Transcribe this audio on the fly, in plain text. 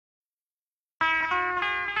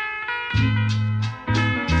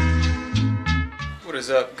What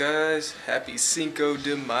is up, guys? Happy Cinco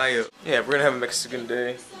de Mayo. Yeah, we're gonna have a Mexican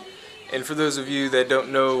day. And for those of you that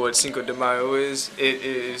don't know what Cinco de Mayo is, it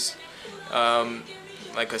is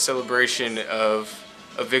like a celebration of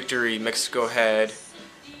a victory Mexico had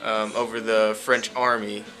over the French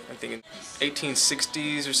army. I think in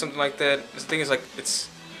 1860s or something like that. I think it's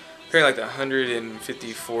apparently like the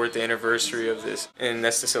 154th anniversary of this, and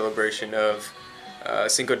that's the celebration of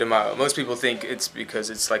Cinco de Mayo. Most people think it's because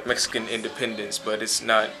it's like Mexican independence, but it's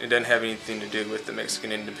not. It doesn't have anything to do with the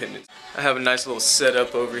Mexican independence. I have a nice little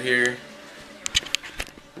setup over here.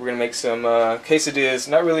 We're gonna make some quesadillas.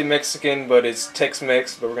 Not really Mexican, but it's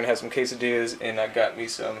Tex-Mex. But we're gonna have some quesadillas, and I got me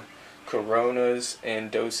some Coronas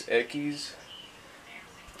and Dos Equis.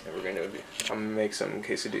 And I'm gonna make some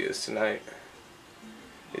quesadillas tonight.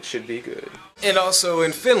 It should be good. And also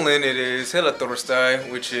in Finland, it is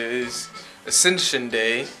Helatorstai, which is Ascension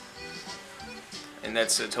Day, and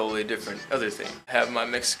that's a totally different other thing. I have my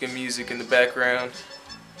Mexican music in the background.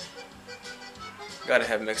 Gotta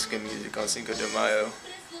have Mexican music on Cinco de Mayo.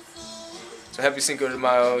 So happy Cinco de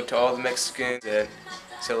Mayo to all the Mexicans that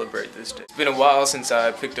celebrate this day. It's been a while since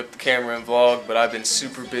I picked up the camera and vlogged, but I've been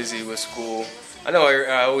super busy with school. I know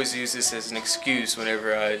I always use this as an excuse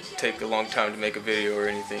whenever I take a long time to make a video or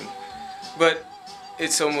anything, but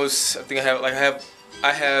it's almost, I think I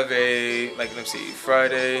have a, like, let me see,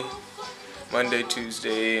 Friday, Monday,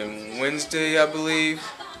 Tuesday, and Wednesday, I believe.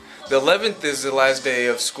 The 11th is the last day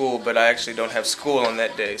of school, but I actually don't have school on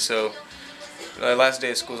that day. So the last day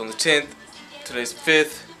of school is on the 10th. Today's the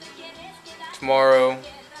 5th. Tomorrow,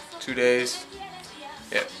 2 days.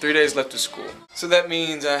 Yeah, 3 days left of school. So that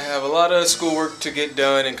means I have a lot of schoolwork to get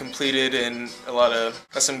done and completed, and got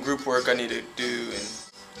some group work I need to do, and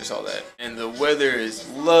just all that. And the weather is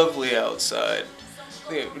lovely outside.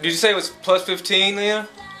 Did you say it was plus 15, Leah?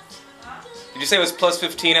 Did you say it was plus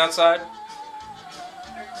 15 outside?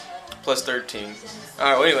 Plus 13.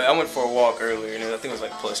 Alright, well anyway, I went for a walk earlier, and I think it was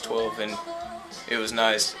like plus 12, and it was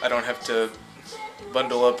nice. I don't have to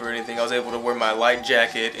bundle up or anything. I was able to wear my light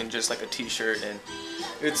jacket and just like a t-shirt, and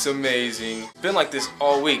it's amazing. It's been like this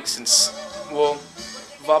all week since, well,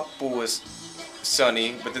 Vapu was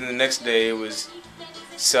sunny, but then the next day it was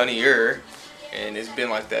sunnier, and it's been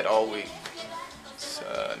like that all week. It's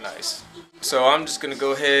nice. So I'm just gonna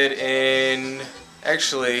go ahead and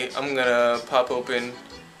actually I'm gonna pop open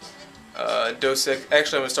Dos Equis.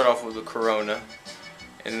 Actually, I'm gonna start off with a Corona,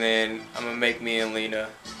 and then I'm gonna make me and Lena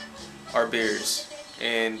our beers.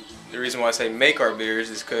 And the reason why I say make our beers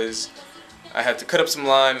is because I have to cut up some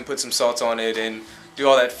lime and put some salt on it and do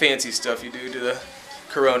all that fancy stuff you do to the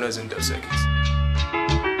Coronas and Dos Equis.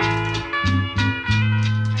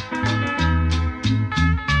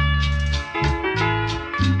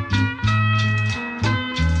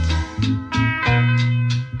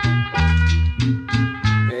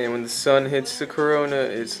 And when the sun hits the Corona,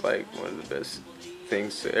 it's like one of the best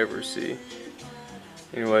things to ever see.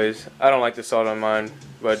 Anyways, I don't like the salt on mine,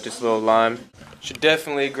 but just a little lime. Should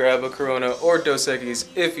definitely grab a Corona or Dos Equis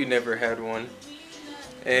if you never had one.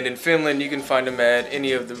 And in Finland, you can find them at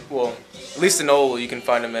any of the, well, at least in Oulu, you can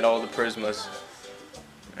find them at all the Prismas.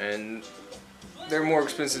 And they're more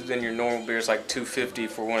expensive than your normal beers, like $2.50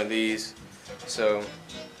 for one of these. So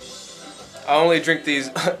I only drink these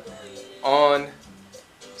on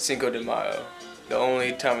Cinco de Mayo, the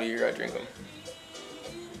only time of year I drink them.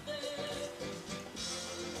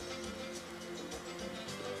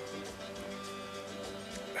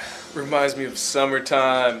 Reminds me of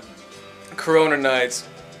summertime, Corona nights.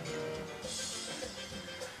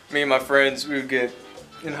 Me and my friends, we would get,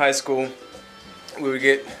 in high school, we would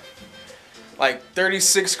get like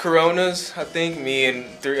 36 Coronas, I think, me and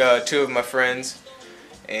two of my friends,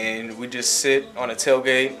 and we just sit on a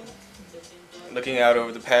tailgate looking out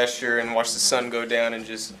over the pasture and watch the sun go down and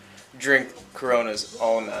just drink Coronas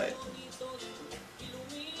all night.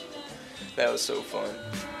 That was so fun.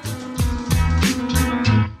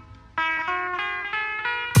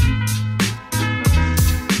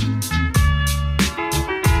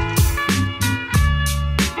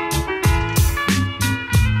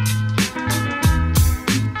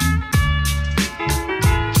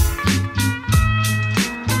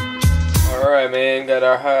 Alright, man, got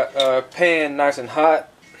our pan nice and hot.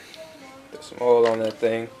 Put some oil on that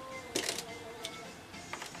thing.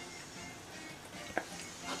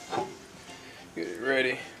 Get it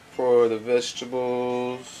ready for the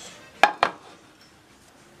vegetables.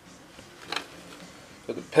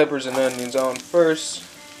 Put the peppers and onions on first.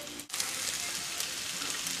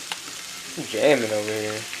 I'm jamming over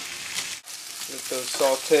here. Let those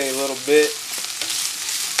saute a little bit.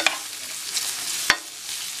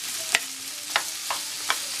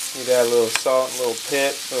 You got a little salt, a little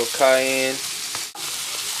pep, a little cayenne.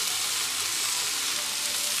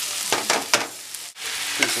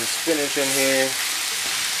 Put some spinach in here.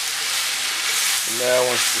 And now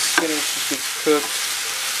once the spinach gets cooked,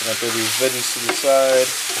 I'm gonna throw these veggies to the side.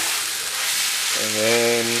 And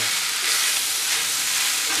then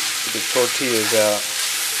get the tortillas out.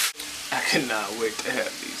 I cannot wait to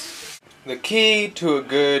have these. The key to a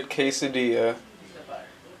good quesadilla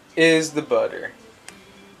is the butter.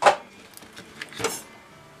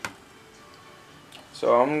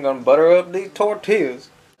 So I'm gonna butter up these tortillas.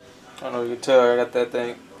 I don't know if you can tell I got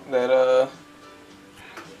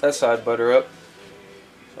that side butter up.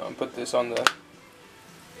 So I'm gonna put this on the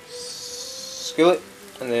skillet,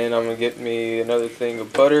 and then I'm gonna get me another thing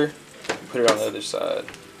of butter and put it on the other side.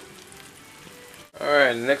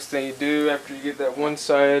 Alright, next thing you do after you get that one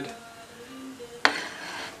side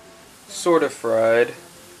sort of fried,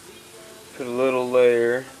 put a little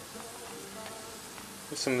layer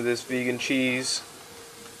with some of this vegan cheese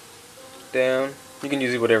down. You can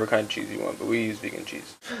use whatever kind of cheese you want, but we use vegan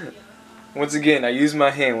cheese. Once again, I use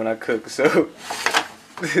my hand when I cook, so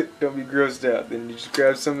don't be grossed out. Then you just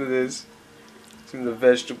grab some of this, some of the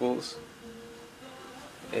vegetables,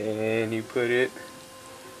 and you put it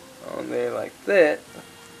on there like that.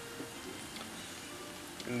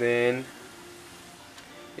 And then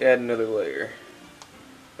you add another layer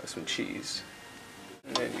of some cheese.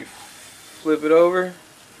 And then you flip it over.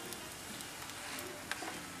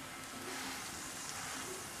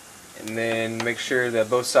 And then make sure that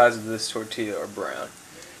both sides of this tortilla are brown.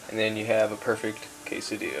 And then you have a perfect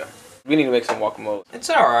quesadilla. We need to make some guacamole. It's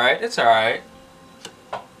alright, it's alright.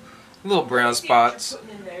 Little brown spots.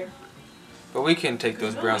 But we can take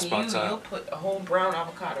those brown spots out. You'll put a whole brown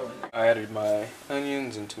avocado in there. I added my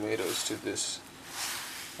onions and tomatoes to this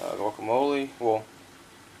guacamole. Well,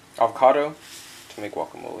 avocado to make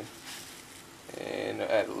guacamole. And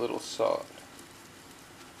add a little salt.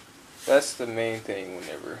 That's the main thing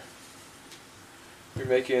whenever you're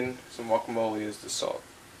making some guacamole, is the salt.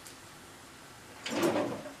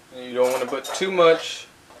 And you don't want to put too much,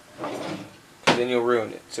 because then you'll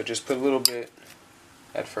ruin it. So just put a little bit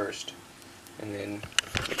at first, and then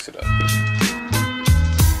mix it up.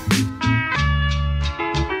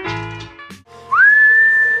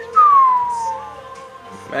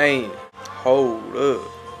 Man, hold up.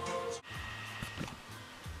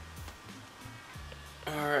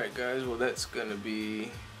 Alright guys, well that's gonna be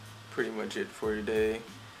pretty much it for today,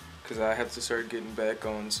 because I have to start getting back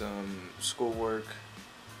on some schoolwork.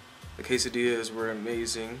 The quesadillas were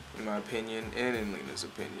amazing in my opinion, and in Lena's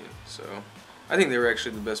opinion, so I think they were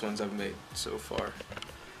actually the best ones I've made so far.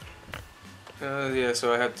 Yeah,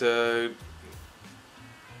 so I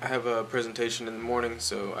have a presentation in the morning,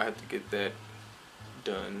 so I have to get that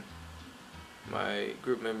done. My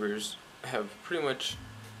group members have pretty much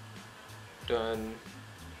done.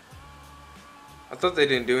 I thought they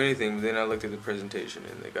didn't do anything, but then I looked at the presentation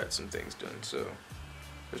and they got some things done, so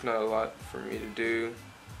there's not a lot for me to do.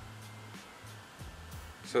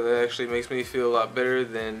 So that actually makes me feel a lot better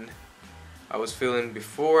than I was feeling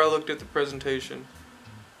before I looked at the presentation.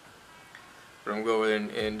 But I'm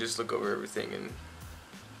going and just look over everything and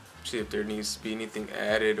see if there needs to be anything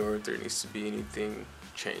added or if there needs to be anything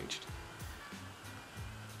changed.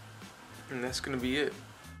 And that's gonna be it.